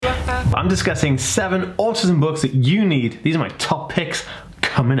I'm discussing 7 autism books that you need. These are my top picks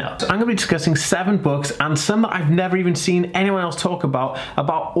coming up. So I'm going to be discussing 7 books and some that I've never even seen anyone else talk about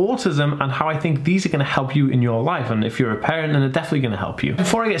autism and how I think these are going to help you in your life. And if you're a parent, then they're definitely going to help you.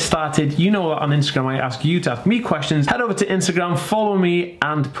 Before I get started, you know that on Instagram I ask you to ask me questions. Head over to Instagram, follow me,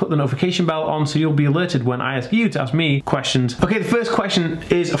 and put the notification bell on so you'll be alerted when I ask you to ask me questions. Okay, the first question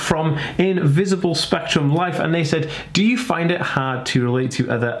is from Invisible Spectrum Life, and they said, do you find it hard to relate to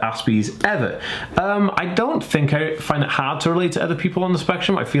other Aspies ever? I don't think I find it hard to relate to other people on the spectrum.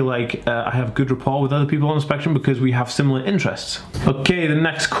 I feel like I have good rapport with other people on the spectrum because we have similar interests. Okay, the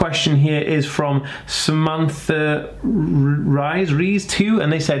next question here is from Samantha Rees 2,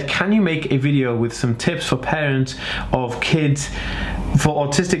 and they said, can you make a video with some tips for parents of kids, for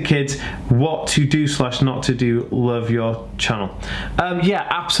autistic kids, what to do / not to do? Love your channel. Yeah,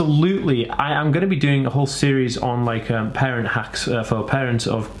 absolutely. I am going to be doing a whole series on like parent hacks for parents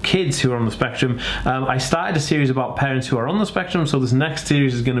of kids who are on the spectrum. I started a series about parents who are on the spectrum, so this next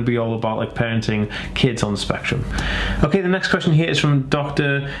series is going to be all about like parenting kids on the spectrum. Okay, the next question here is from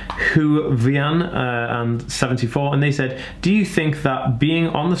Dr. Hu Vian and 74, and they said, do you think that being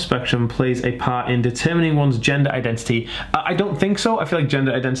on the spectrum plays a part in determining one's gender identity? I don't think so. I feel like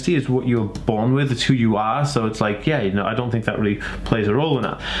gender identity is what you're born with, it's who you are, so it's like, yeah, you know, I don't think that really plays a role in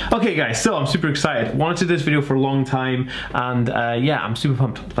that. Okay guys, so I'm super excited. Wanted to do this video for a long time, and yeah, I'm super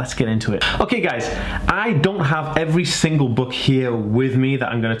pumped. Let's get into it. Okay guys, I don't have every single book here with me that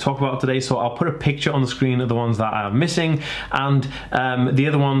I'm going to talk about today, so I'll put a picture on the screen of the ones that I'm missing, and the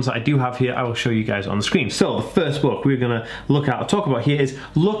other ones I do have here I will show you guys on the screen. So the first book we're going to look at or talk about here is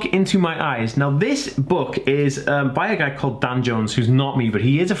Look Into My Eyes. Now this book is by a guy called Dan Jones, who's not me, but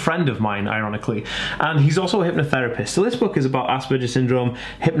he is a friend of mine, ironically, and he's also a hypnotherapist. So this book is about Asperger's syndrome,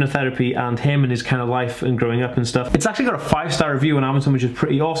 hypnotherapy, and him and his kind of life and growing up and stuff. It's actually got a 5-star review on Amazon, which is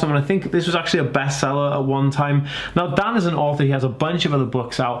pretty awesome, and I think this was actually a bestseller at one time. Now Dan is an author, he has a bunch of other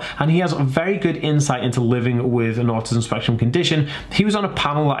books out, and he has a very good insight into living with an autism spectrum condition. He was on a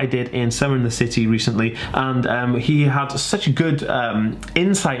panel that I did in Summer in the City recently, and he had such good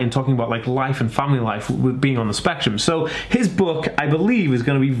insight in talking about like life and family life with being on the spectrum. So his book, I believe, is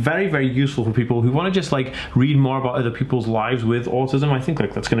going to be very, very useful for people who want to just like read more about other people's lives with autism. I think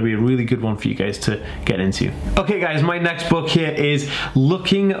like that's going to be a really good one for you guys to get into. Okay guys, my next book here is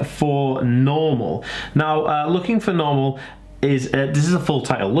Looking for Normal. Now Looking for Normal is this is a full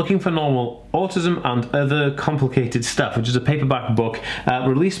title, Looking for Normal, Autism and Other Complicated Stuff, which is a paperback book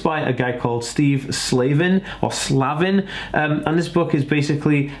released by a guy called Steve Slavin, and this book is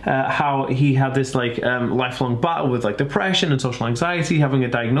basically how he had this like lifelong battle with like depression and social anxiety, having a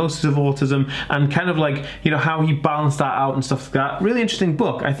diagnosis of autism, and kind of like, you know, how he balanced that out and stuff like that. Really interesting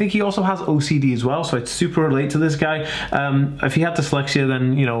book. I think he also has OCD as well, so I'd super relate to this guy. If he had dyslexia,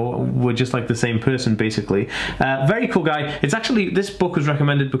 then, you know, we're just like the same person basically. Very cool guy. It's actually, this book was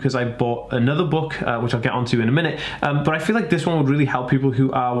recommended because I bought another book, which I'll get onto in a minute, but I feel like this one would really help people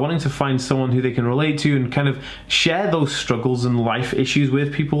who are wanting to find someone who they can relate to and kind of share those struggles and life issues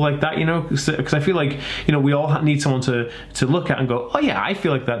with, people like that, you know, because I feel like, you know, we all need someone to look at and go, oh yeah, I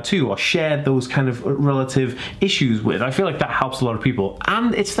feel like that too, or share those kind of relative issues with. I feel like that helps a lot of people,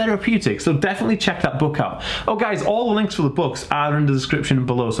 and it's therapeutic, so definitely check that book out. Oh guys, all the links for the books are in the description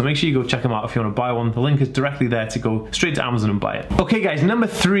below, so make sure you go check them out if you want to buy one. The link is directly there to go straight to Amazon and buy it. Okay guys, number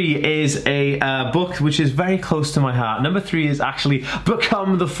 3 is a book which is very close to my heart. Number 3 is actually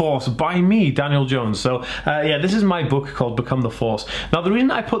Become the Force by me, Daniel Jones. So yeah, this is my book called Become the Force. Now the reason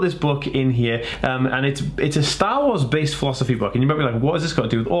I put this book in here, and it's a Star Wars based philosophy book, and you might be like, what has this got to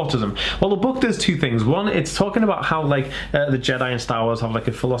do with autism? Well, the book does 2 things. One, it's talking about how like the Jedi and Star Wars have like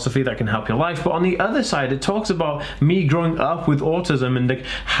a philosophy that can help your life, but on the other side it talks about me growing up with autism and like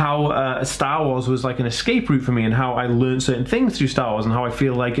how Star Wars was like an escape route for me, and how I learned certain things through Star Wars, and how I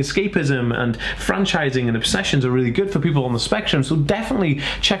feel like escapism and franchising and obsessions are really good for people on the spectrum. So definitely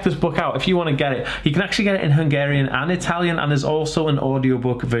check this book out if you want to get it. You can actually get it in Hungarian and Italian, and there's also an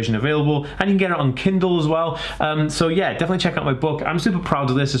audiobook version available, and you can get it on Kindle as well. So yeah, definitely check out my book. I'm super proud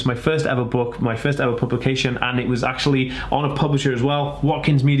of this. It's my first ever book, my first ever publication, and it was actually on a publisher as well,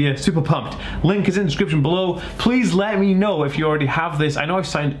 Watkins Media. Super pumped. Link is in the description below. Please let me know if you already have this. I know I've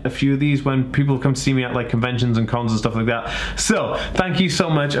signed a few of these when people come to see me at like conventions and cons and stuff like that. So thank you so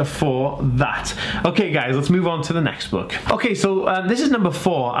much for for that. Okay guys, let's move on to the next book. Okay, so this is number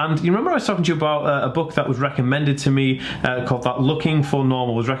 4, and you remember I was talking to you about a book that was recommended to me called That Looking for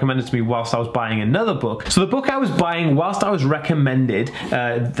Normal, was recommended to me whilst I was buying another book. So the book I was buying whilst I was recommended,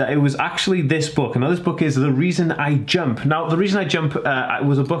 that it was actually this book. Now this book is The Reason I Jump. Now the Reason I Jump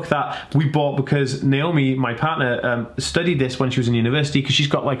was a book that we bought because Naomi, my partner, studied this when she was in university, because she's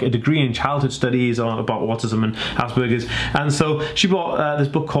got like a degree in childhood studies about autism and Asperger's, and so she bought this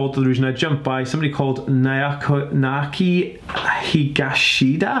book called The Reason I Jump by somebody called Naoki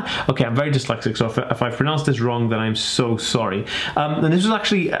Higashida. Okay, I'm very dyslexic, so if I've pronounced this wrong, then I'm so sorry. And this was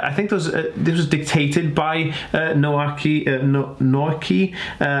actually, I think this was dictated by Naoki,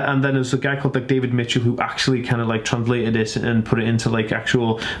 and then there's a guy called like David Mitchell who actually kind of like translated this and put it into like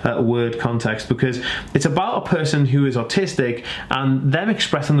actual word context, because it's about a person who is autistic and them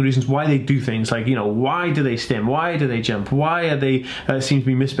expressing the reasons why they do things, like, you know, why do they stim, why do they jump, why are they seem to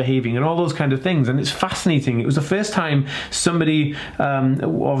be misbehaving, and all those kind of things. And it's fascinating. It was the first time somebody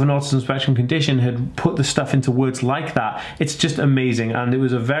of an autism spectrum condition had put the stuff into words like that. It's just amazing, and it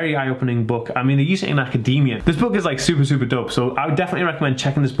was a very eye-opening book. I mean, they use it in academia. This book is like super dope, so I would definitely recommend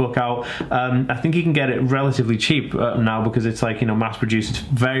checking this book out. I think you can get it relatively cheap now, because it's like, you know, mass produced. It's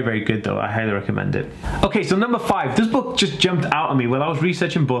very good though. I highly recommend it. Okay, so number 5, this book just jumped out at me when I was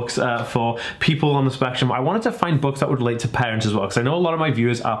researching books for people on the spectrum. I wanted to find books that would relate to parents as well, because I know a lot of my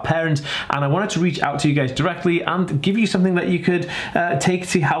viewers are parents, and I wanted to reach out to you guys directly and give you something that you could take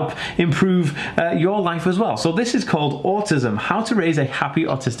to help improve your life as well. So this is called Autism: How to Raise a Happy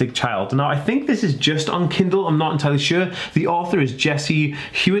Autistic Child. Now I think this is just on Kindle, I'm not entirely sure. The author is Jesse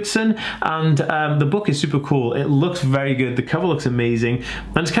Hewitson, and the book is super cool. It looks very good, the cover looks amazing,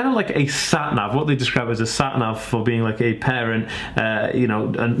 and it's kind of like a sat-nav, what they describe as a sat-nav for being like a parent, you know,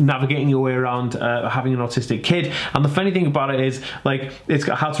 navigating your way around having an autistic kid. And the funny thing about it is, like, it's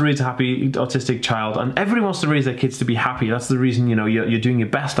got how to raise a happy autistic child, and everybody wants to raise their kids to be happy. That's the reason, you know, you're doing your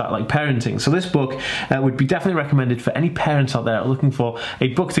best at like parenting. So this book would be definitely recommended for any parents out there looking for a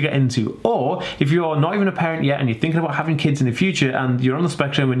book to get into, or if you're not even a parent yet and you're thinking about having kids in the future and you're on the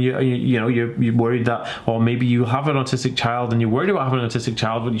spectrum and you're worried that, or maybe you have an autistic child and you're worried about having an autistic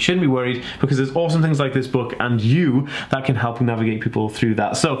child, but you shouldn't be worried, because there's awesome things like this book and you that can help navigate people through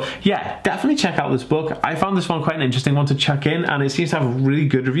that. So yeah, definitely check out this book. I found this one quite an interesting one to check in, and it seems to have really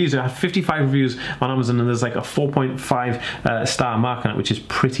good reviews. I have 55 reviews on Amazon, and there's like a 4.5 star mark on it, which is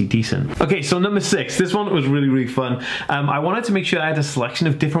pretty decent. Okay, so number 6, this one was really fun. I wanted to make sure I had a selection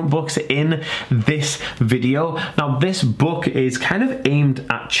of different books in this video. Now this book is kind of aimed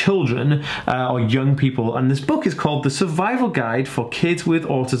at children or young people, and this book is called The Survival Guide for Kids with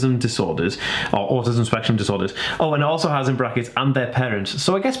Autism Disorders, or Autism Spectrum Disorders. Oh, and it also has in brackets and their parents.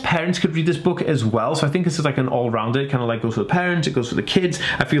 So I guess parents could read this book as well. So I think this is like an all-rounder. It kind of like goes for the parents, it goes for the kids.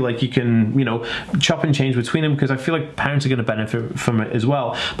 I feel like you can, you know, chop and change between them, because I feel like parents are going to benefit from it as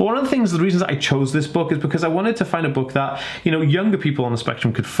well. But one of the reasons I chose this book is because I wanted to find a book that, you know, younger people on the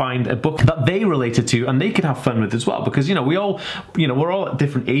spectrum could find a book that they related to and they could have fun with as well, because, you know, we're all at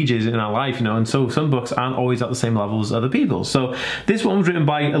different ages in our life, you know, and so some books aren't always at the same level as other people. So this one was written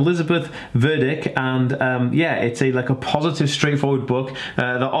by Elizabeth Verdick, and yeah, it's like a positive, straightforward book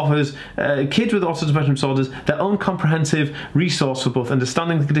that offers kids with autism spectrum disorders their own comprehensive resource for both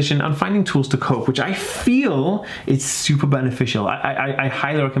understanding the condition and finding tools to cope, which I feel is super beneficial. I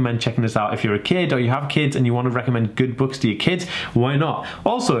highly recommend checking this out if you're a kid or you have kids and you want to recommend good books to your kids. Why not?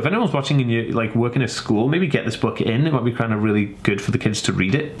 Also, if anyone's watching and you like work in a school, maybe get this book in. It might be kind of really good for the kids to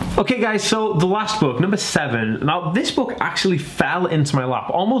read it. Okay guys, so the last book, number 7. Now this book actually fell into my lap,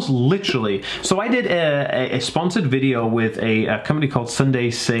 almost literally. So I did a sponsored video with a company called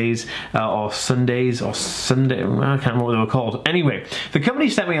Sunday Says, or Sundays, or Sunday, I can't remember what they were called. Anyway, the company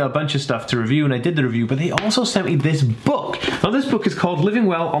sent me a bunch of stuff to review, and I did the review, but they also sent me this book. Now this book is called Living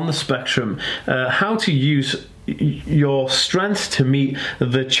Well on the Spectrum: How to Use Your Strengths to Meet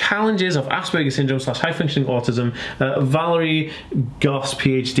the Challenges of Asperger's Syndrome / High Functioning Autism, Valerie Goss,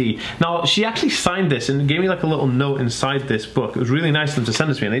 PhD. Now, she actually signed this and gave me like a little note inside this book. It was really nice of them to send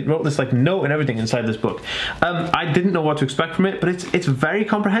this to me, and they wrote this like note and everything inside this book. I didn't know what to expect from it, but it's very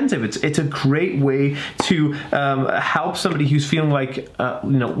comprehensive. It's a great way to help somebody who's feeling like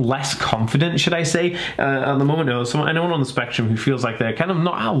you know, less confident, should I say, at the moment, or anyone on the spectrum who feels like they're kind of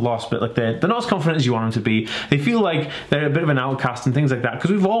not lost, but like they're not as confident as you want them to be. They feel like they're a bit of an outcast and things like that,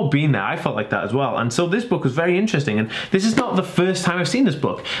 because we've all been there. I felt like that as well. And so this book was very interesting, and this is not the first time I've seen this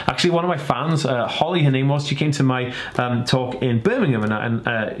book. Actually, one of my fans, Holly, her name was, she came to my talk in Birmingham,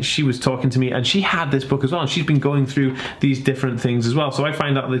 and she was talking to me, and she had this book as well, and she's been going through these different things as well. So I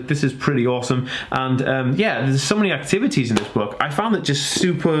find out that this is pretty awesome. And yeah, there's so many activities in this book. I found it just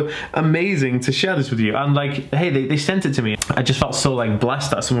super amazing to share this with you. And like, hey, they sent it to me. I just felt so like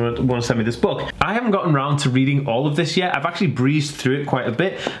blessed that someone would want to send me this book. I haven't gotten around to reading all of this yet. I've actually breezed through it quite a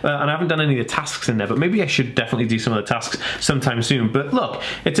bit, and I haven't done any of the tasks in there, but maybe I should definitely do some of the tasks sometime soon. But look,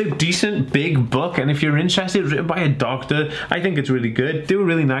 it's a decent big book, and if you're interested, written by a doctor, I think it's really good. They were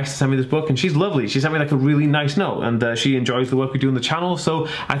really nice to send me this book, and she's lovely. She sent me like a really nice note, and she enjoys the work we do on the channel, so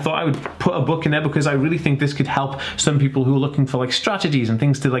I thought I would put a book in there because I really think this could help some people who are looking for like strategies and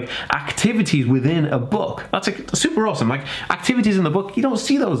things to like activities within a book. That's like super awesome. Like activities in the book, you don't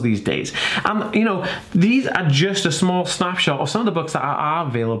see those these days. And you know, these are just a small snapshot of some of the books that are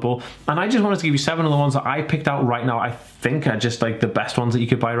available, and I just wanted to give you 7 of the ones that I picked out right now. I think are just like the best ones that you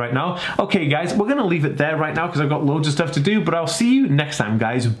could buy right now. Okay guys, we're gonna leave it there right now because I've got loads of stuff to do, but I'll see you next time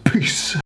guys. Peace.